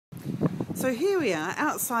So here we are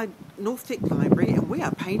outside NorthTec Library and we are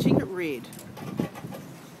painting it red.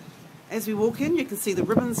 As we walk in you can see the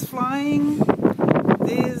ribbons flying,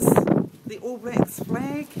 there's the All Blacks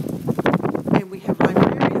flag, and we have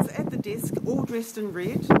librarians at the desk all dressed in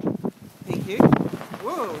red. Thank you.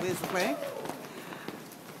 Whoa, there's the flag.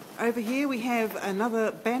 Over here we have another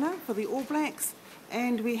banner for the All Blacks,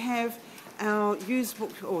 and we have our used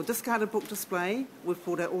book or discarded book display. We've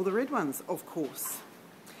pulled out all the red ones, of course.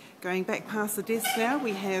 Going back past the desk now,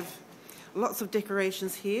 we have lots of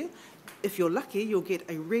decorations here. If you're lucky, you'll get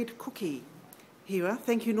a red cookie. Here we are.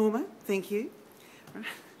 Thank you, Norma. Thank you.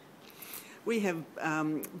 We have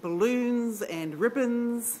balloons and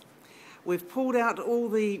ribbons. We've pulled out all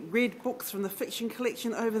the red books from the fiction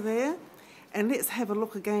collection over there. And let's have a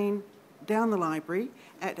look again down the library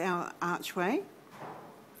at our archway.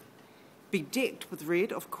 Bedecked with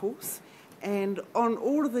red, of course. And on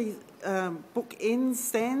all of the book end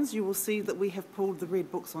stands, you will see that we have pulled the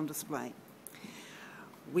red books on display.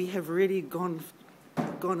 We have really gone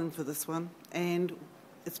in for this one, and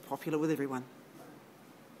it's popular with everyone.